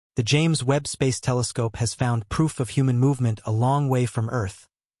The James Webb Space Telescope has found proof of human movement a long way from Earth,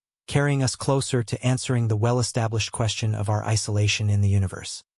 carrying us closer to answering the well-established question of our isolation in the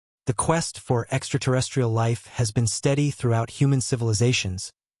universe. The quest for extraterrestrial life has been steady throughout human civilizations,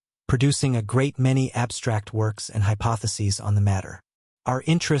 producing a great many abstract works and hypotheses on the matter. Our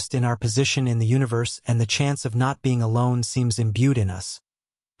interest in our position in the universe and the chance of not being alone seems imbued in us,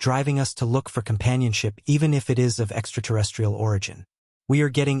 driving us to look for companionship even if it is of extraterrestrial origin. We are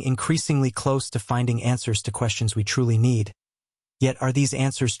getting increasingly close to finding answers to questions we truly need. Yet are these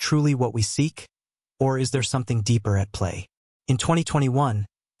answers truly what we seek? Or is there something deeper at play? In 2021,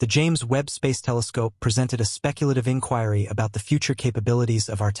 the James Webb Space Telescope presented a speculative inquiry about the future capabilities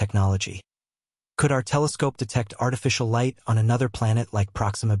of our technology. Could our telescope detect artificial light on another planet like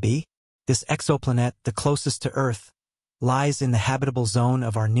Proxima B? This exoplanet, the closest to Earth, lies in the habitable zone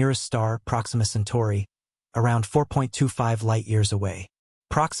of our nearest star, Proxima Centauri, around 4.25 light-years away.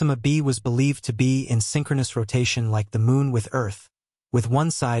 Proxima B was believed to be in synchronous rotation like the Moon with Earth, with one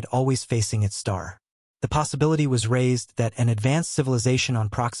side always facing its star. The possibility was raised that an advanced civilization on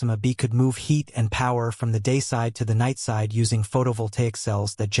Proxima B could move heat and power from the day side to the night side using photovoltaic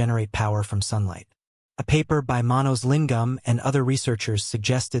cells that generate power from sunlight. A paper by Manos Lingam and other researchers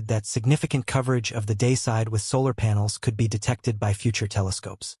suggested that significant coverage of the day side with solar panels could be detected by future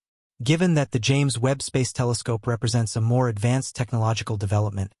telescopes. Given that the James Webb Space Telescope represents a more advanced technological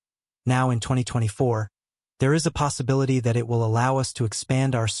development, now in 2024, there is a possibility that it will allow us to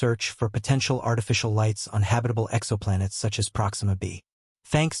expand our search for potential artificial lights on habitable exoplanets such as Proxima B.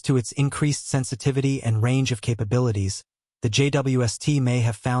 Thanks to its increased sensitivity and range of capabilities, the JWST may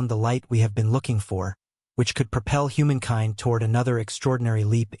have found the light we have been looking for, which could propel humankind toward another extraordinary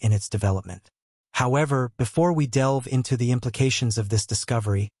leap in its development. However, before we delve into the implications of this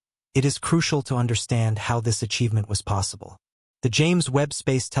discovery, it is crucial to understand how this achievement was possible. The James Webb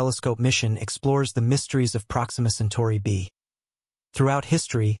Space Telescope mission explores the mysteries of Proxima Centauri b. Throughout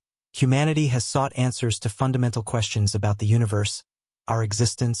history, humanity has sought answers to fundamental questions about the universe, our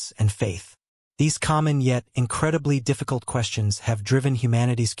existence, and faith. These common yet incredibly difficult questions have driven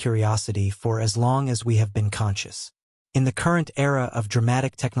humanity's curiosity for as long as we have been conscious. In the current era of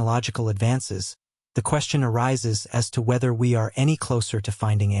dramatic technological advances, the question arises as to whether we are any closer to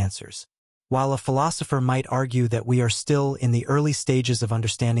finding answers. While a philosopher might argue that we are still in the early stages of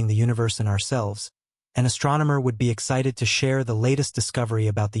understanding the universe and ourselves, an astronomer would be excited to share the latest discovery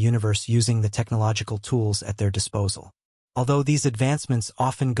about the universe using the technological tools at their disposal. Although these advancements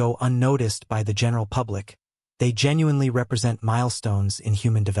often go unnoticed by the general public, they genuinely represent milestones in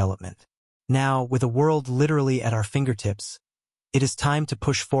human development. Now, with a world literally at our fingertips, it is time to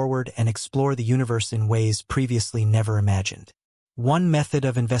push forward and explore the universe in ways previously never imagined. One method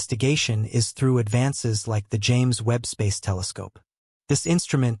of investigation is through advances like the James Webb Space Telescope. This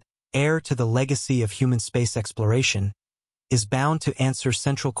instrument, heir to the legacy of human space exploration, is bound to answer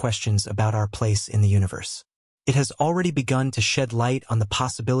central questions about our place in the universe. It has already begun to shed light on the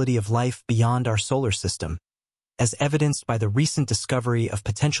possibility of life beyond our solar system, as evidenced by the recent discovery of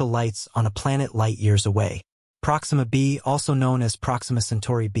potential lights on a planet light-years away. Proxima B, also known as Proxima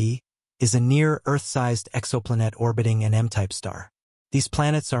Centauri b, is a near-Earth-sized exoplanet orbiting an M-type star. These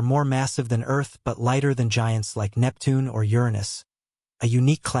planets are more massive than Earth but lighter than giants like Neptune or Uranus, a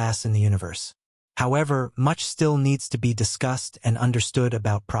unique class in the universe. However, much still needs to be discussed and understood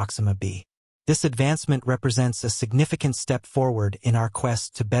about Proxima B. This advancement represents a significant step forward in our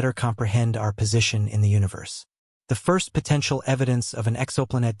quest to better comprehend our position in the universe. The first potential evidence of an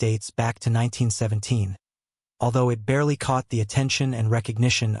exoplanet dates back to 1917, although it barely caught the attention and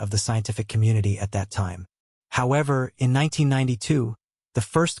recognition of the scientific community at that time. However, in 1992, the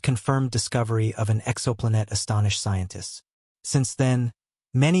first confirmed discovery of an exoplanet astonished scientists. Since then,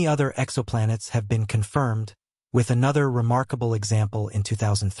 many other exoplanets have been confirmed, with another remarkable example in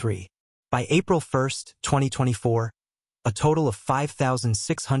 2003. By April 1, 2024, a total of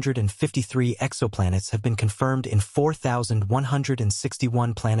 5,653 exoplanets have been confirmed in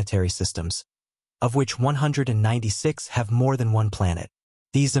 4,161 planetary systems, of which 196 have more than one planet.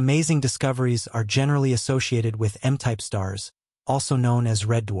 These amazing discoveries are generally associated with M-type stars, also known as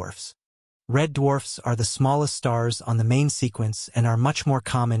red dwarfs. Red dwarfs are the smallest stars on the main sequence and are much more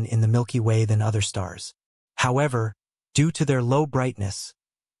common in the Milky Way than other stars. However, due to their low brightness,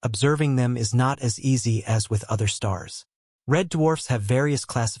 observing them is not as easy as with other stars. Red dwarfs have various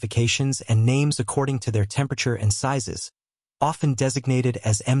classifications and names according to their temperature and sizes, often designated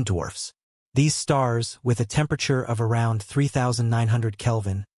as M-dwarfs. These stars, with a temperature of around 3,900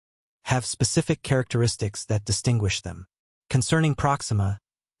 Kelvin, have specific characteristics that distinguish them. Concerning Proxima,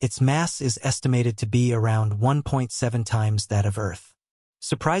 its mass is estimated to be around 1.7 times that of Earth.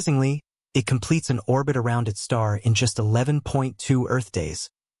 Surprisingly, it completes an orbit around its star in just 11.2 Earth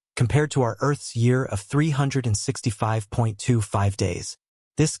days, compared to our Earth's year of 365.25 days.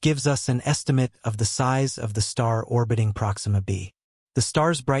 This gives us an estimate of the size of the star orbiting Proxima B. The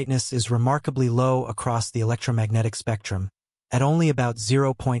star's brightness is remarkably low across the electromagnetic spectrum, at only about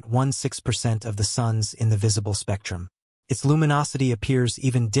 0.16% of the Sun's in the visible spectrum. Its luminosity appears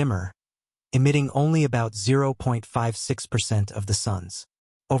even dimmer, emitting only about 0.56% of the Sun's.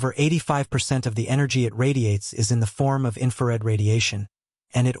 Over 85% of the energy it radiates is in the form of infrared radiation,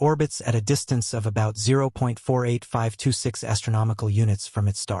 and it orbits at a distance of about 0.48526 astronomical units from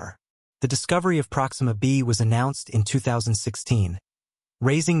its star. The discovery of Proxima B was announced in 2016,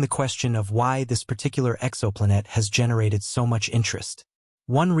 raising the question of why this particular exoplanet has generated so much interest.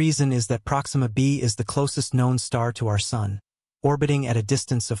 One reason is that Proxima B is the closest known star to our Sun, orbiting at a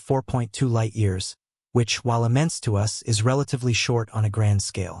distance of 4.2 light-years, which, while immense to us, is relatively short on a grand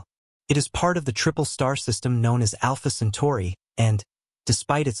scale. It is part of the triple star system known as Alpha Centauri, and,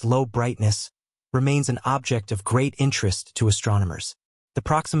 despite its low brightness, remains an object of great interest to astronomers. The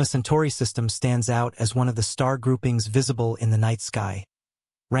Proxima Centauri system stands out as one of the star groupings visible in the night sky,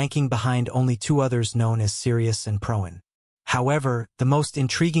 ranking behind only two others known as Sirius and Proxima. However, the most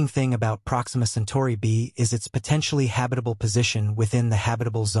intriguing thing about Proxima Centauri B is its potentially habitable position within the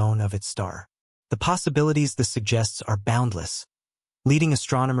habitable zone of its star. The possibilities this suggests are boundless, leading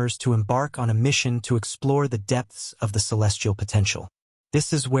astronomers to embark on a mission to explore the depths of the celestial potential.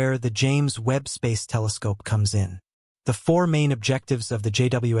 This is where the James Webb Space Telescope comes in. The four main objectives of the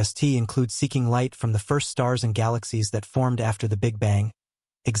JWST include seeking light from the first stars and galaxies that formed after the Big Bang,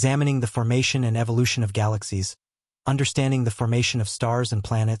 examining the formation and evolution of galaxies, understanding the formation of stars and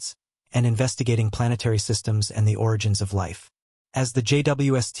planets, and investigating planetary systems and the origins of life. As the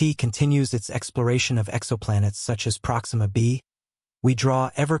JWST continues its exploration of exoplanets such as Proxima B, we draw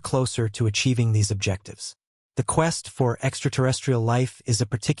ever closer to achieving these objectives. The quest for extraterrestrial life is a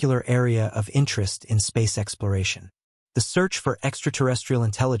particular area of interest in space exploration. The search for extraterrestrial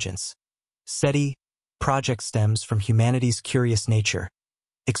intelligence, SETI, project stems from humanity's curious nature,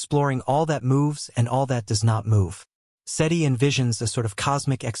 exploring all that moves and all that does not move. SETI envisions a sort of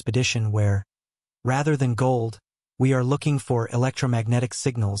cosmic expedition where, rather than gold, we are looking for electromagnetic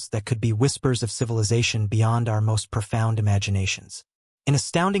signals that could be whispers of civilization beyond our most profound imaginations. An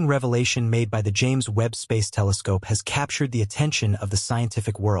astounding revelation made by the James Webb Space Telescope has captured the attention of the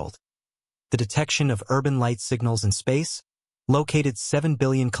scientific world. The detection of urban light signals in space, located 7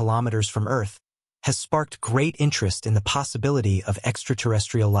 billion kilometers from Earth, has sparked great interest in the possibility of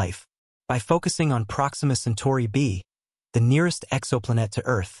extraterrestrial life. By focusing on Proxima Centauri B, the nearest exoplanet to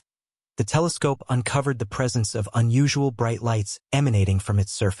Earth, the telescope uncovered the presence of unusual bright lights emanating from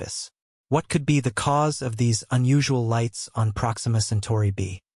its surface. What could be the cause of these unusual lights on Proxima Centauri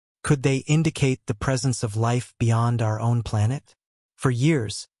B? Could they indicate the presence of life beyond our own planet? For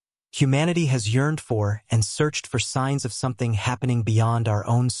years, humanity has yearned for and searched for signs of something happening beyond our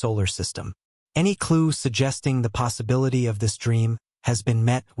own solar system. Any clue suggesting the possibility of this dream has been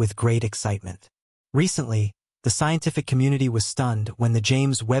met with great excitement. Recently, the scientific community was stunned when the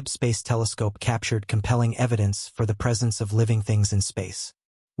James Webb Space Telescope captured compelling evidence for the presence of living things in space.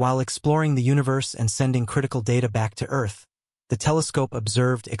 While exploring the universe and sending critical data back to Earth, the telescope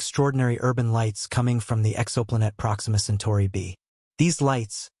observed extraordinary urban lights coming from the exoplanet Proxima Centauri B. These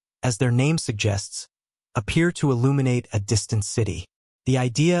lights, as their name suggests, appear to illuminate a distant city. The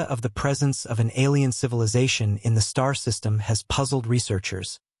idea of the presence of an alien civilization in the star system has puzzled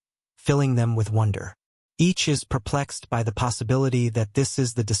researchers, filling them with wonder. Each is perplexed by the possibility that this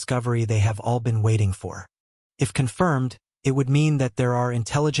is the discovery they have all been waiting for. If confirmed, it would mean that there are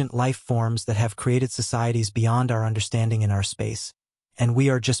intelligent life forms that have created societies beyond our understanding in our space, and we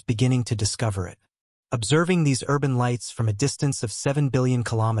are just beginning to discover it. Observing these urban lights from a distance of 7 billion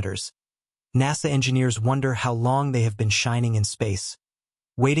kilometers, NASA engineers wonder how long they have been shining in space,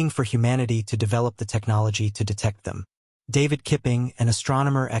 waiting for humanity to develop the technology to detect them. David Kipping, an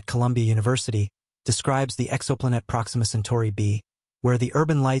astronomer at Columbia University, describes the exoplanet Proxima Centauri B, where the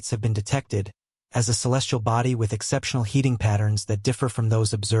urban lights have been detected, as a celestial body with exceptional heating patterns that differ from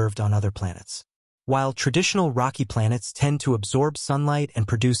those observed on other planets. While traditional rocky planets tend to absorb sunlight and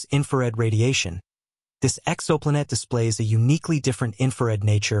produce infrared radiation, this exoplanet displays a uniquely different infrared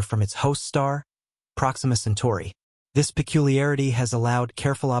nature from its host star, Proxima Centauri. This peculiarity has allowed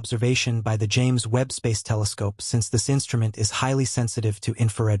careful observation by the James Webb Space Telescope since this instrument is highly sensitive to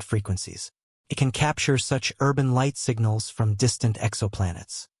infrared frequencies. It can capture such urban light signals from distant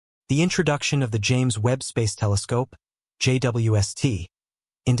exoplanets. The introduction of the James Webb Space Telescope, JWST,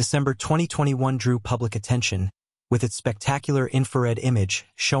 in December 2021 drew public attention, with its spectacular infrared image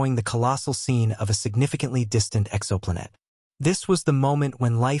showing the colossal scene of a significantly distant exoplanet. This was the moment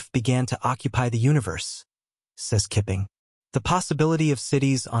when life began to occupy the universe, says Kipping. The possibility of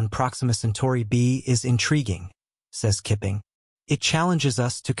cities on Proxima Centauri B is intriguing, says Kipping. It challenges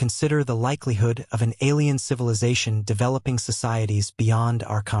us to consider the likelihood of an alien civilization developing societies beyond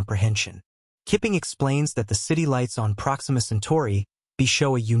our comprehension. Kipping explains that the city lights on Proxima Centauri B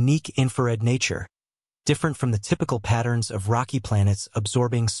show a unique infrared nature, different from the typical patterns of rocky planets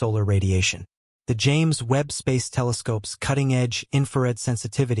absorbing solar radiation. The James Webb Space Telescope's cutting-edge infrared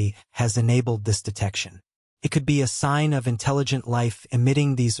sensitivity has enabled this detection. It could be a sign of intelligent life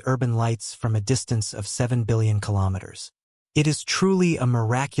emitting these urban lights from a distance of 7 billion kilometers. It is truly a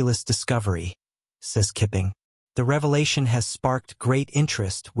miraculous discovery, says Kipping. The revelation has sparked great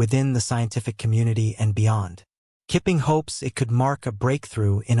interest within the scientific community and beyond. Kipping hopes it could mark a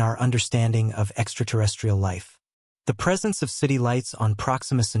breakthrough in our understanding of extraterrestrial life. The presence of city lights on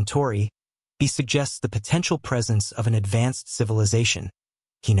Proxima Centauri B suggests the potential presence of an advanced civilization,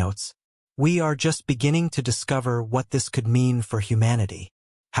 he notes. We are just beginning to discover what this could mean for humanity.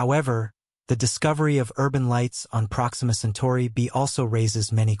 However, the discovery of urban lights on Proxima Centauri B also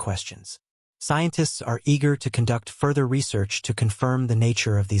raises many questions. Scientists are eager to conduct further research to confirm the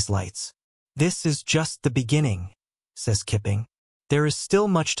nature of these lights. This is just the beginning, says Kipping. There is still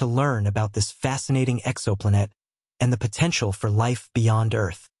much to learn about this fascinating exoplanet and the potential for life beyond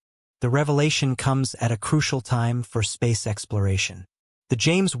Earth. The revelation comes at a crucial time for space exploration. The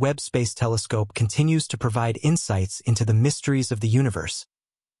James Webb Space Telescope continues to provide insights into the mysteries of the universe,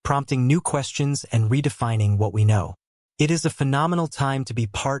 prompting new questions and redefining what we know. It is a phenomenal time to be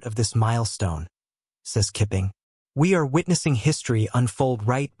part of this milestone, says Kipping. We are witnessing history unfold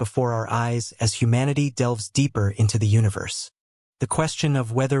right before our eyes as humanity delves deeper into the universe. The question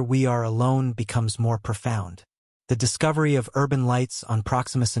of whether we are alone becomes more profound. The discovery of urban lights on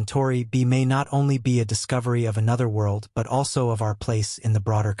Proxima Centauri B may not only be a discovery of another world but also of our place in the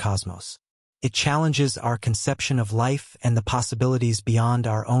broader cosmos. It challenges our conception of life and the possibilities beyond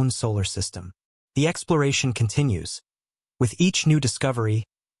our own solar system. The exploration continues. With each new discovery,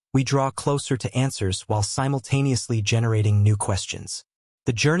 we draw closer to answers while simultaneously generating new questions.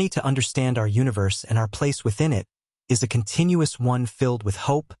 The journey to understand our universe and our place within it is a continuous one filled with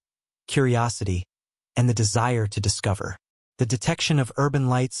hope, curiosity, and the desire to discover. The detection of urban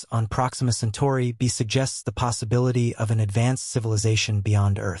lights on Proxima Centauri B suggests the possibility of an advanced civilization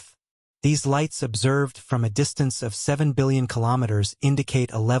beyond Earth. These lights observed from a distance of 7 billion kilometers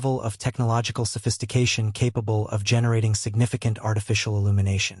indicate a level of technological sophistication capable of generating significant artificial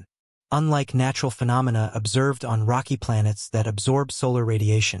illumination. Unlike natural phenomena observed on rocky planets that absorb solar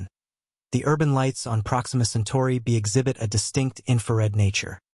radiation, the urban lights on Proxima Centauri B exhibit a distinct infrared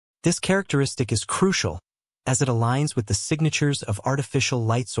nature. This characteristic is crucial as it aligns with the signatures of artificial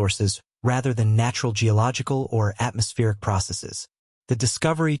light sources rather than natural geological or atmospheric processes. The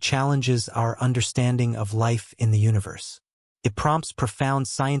discovery challenges our understanding of life in the universe. It prompts profound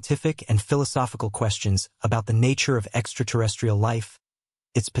scientific and philosophical questions about the nature of extraterrestrial life,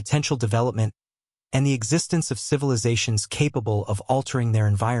 its potential development, and the existence of civilizations capable of altering their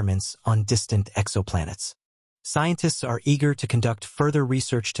environments on distant exoplanets. Scientists are eager to conduct further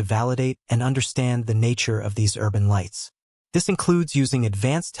research to validate and understand the nature of these urban lights. This includes using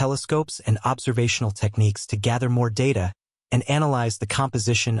advanced telescopes and observational techniques to gather more data and analyze the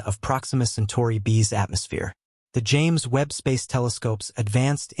composition of Proxima Centauri B's atmosphere. The James Webb Space Telescope's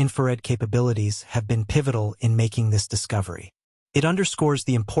advanced infrared capabilities have been pivotal in making this discovery. It underscores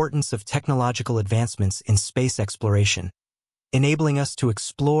the importance of technological advancements in space exploration, enabling us to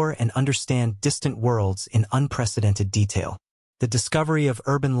explore and understand distant worlds in unprecedented detail. The discovery of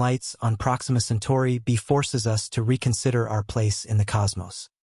urban lights on Proxima Centauri B forces us to reconsider our place in the cosmos.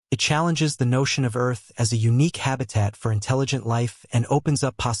 It challenges the notion of Earth as a unique habitat for intelligent life and opens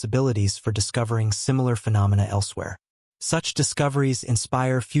up possibilities for discovering similar phenomena elsewhere. Such discoveries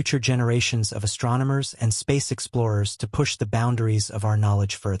inspire future generations of astronomers and space explorers to push the boundaries of our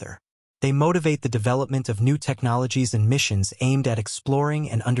knowledge further. They motivate the development of new technologies and missions aimed at exploring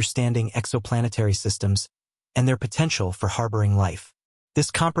and understanding exoplanetary systems and their potential for harboring life.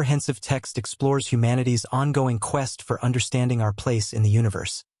 This comprehensive text explores humanity's ongoing quest for understanding our place in the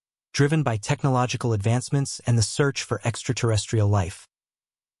universe, driven by technological advancements and the search for extraterrestrial life.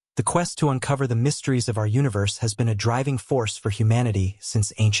 The quest to uncover the mysteries of our universe has been a driving force for humanity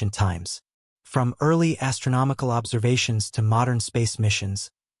since ancient times. From early astronomical observations to modern space missions,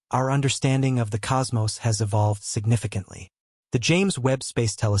 our understanding of the cosmos has evolved significantly. The James Webb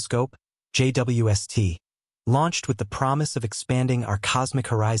Space Telescope, JWST, launched with the promise of expanding our cosmic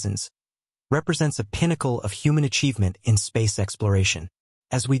horizons, represents a pinnacle of human achievement in space exploration.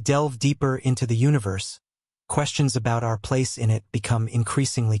 As we delve deeper into the universe, questions about our place in it become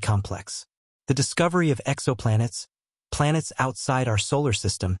increasingly complex. The discovery of exoplanets, planets outside our solar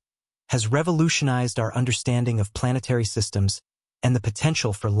system, has revolutionized our understanding of planetary systems and the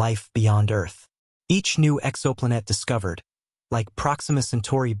potential for life beyond Earth. Each new exoplanet discovered, like Proxima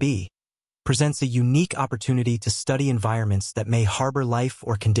Centauri B, presents a unique opportunity to study environments that may harbor life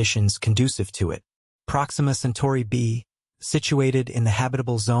or conditions conducive to it. Proxima Centauri B, situated in the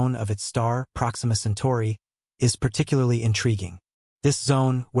habitable zone of its star, Proxima Centauri, is particularly intriguing. This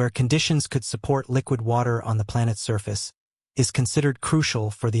zone, where conditions could support liquid water on the planet's surface, is considered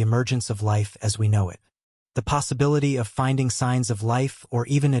crucial for the emergence of life as we know it. The possibility of finding signs of life or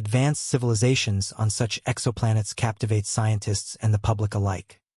even advanced civilizations on such exoplanets captivates scientists and the public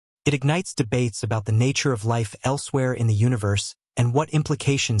alike. It ignites debates about the nature of life elsewhere in the universe and what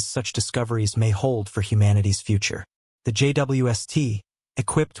implications such discoveries may hold for humanity's future. The JWST,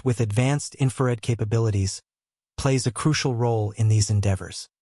 equipped with advanced infrared capabilities, plays a crucial role in these endeavors.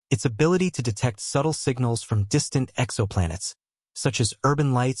 Its ability to detect subtle signals from distant exoplanets, such as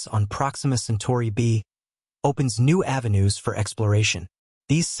urban lights on Proxima Centauri B, opens new avenues for exploration.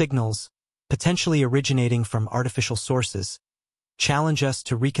 These signals, potentially originating from artificial sources, challenge us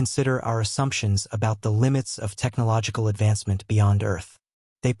to reconsider our assumptions about the limits of technological advancement beyond Earth.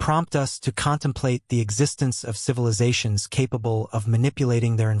 They prompt us to contemplate the existence of civilizations capable of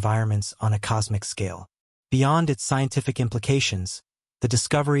manipulating their environments on a cosmic scale. Beyond its scientific implications, the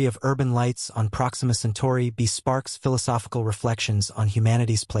discovery of urban lights on Proxima Centauri B sparks philosophical reflections on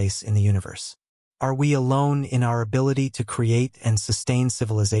humanity's place in the universe. Are we alone in our ability to create and sustain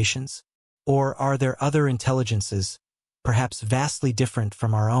civilizations? Or are there other intelligences, perhaps vastly different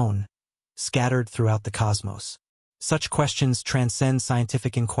from our own, scattered throughout the cosmos? Such questions transcend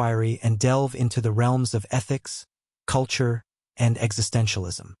scientific inquiry and delve into the realms of ethics, culture, and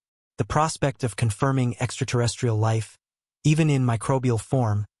existentialism. The prospect of confirming extraterrestrial life, even in microbial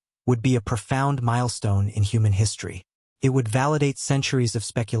form, would be a profound milestone in human history. It would validate centuries of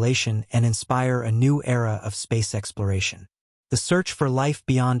speculation and inspire a new era of space exploration. The search for life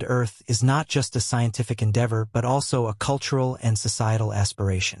beyond Earth is not just a scientific endeavor but also a cultural and societal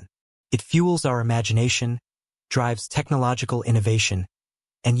aspiration. It fuels our imagination, drives technological innovation,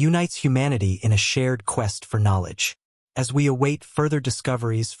 and unites humanity in a shared quest for knowledge. As we await further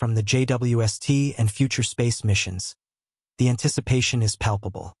discoveries from the JWST and future space missions, the anticipation is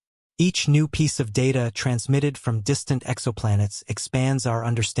palpable. Each new piece of data transmitted from distant exoplanets expands our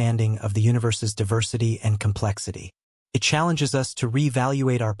understanding of the universe's diversity and complexity. It challenges us to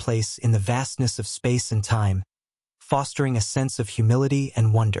reevaluate our place in the vastness of space and time, fostering a sense of humility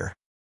and wonder.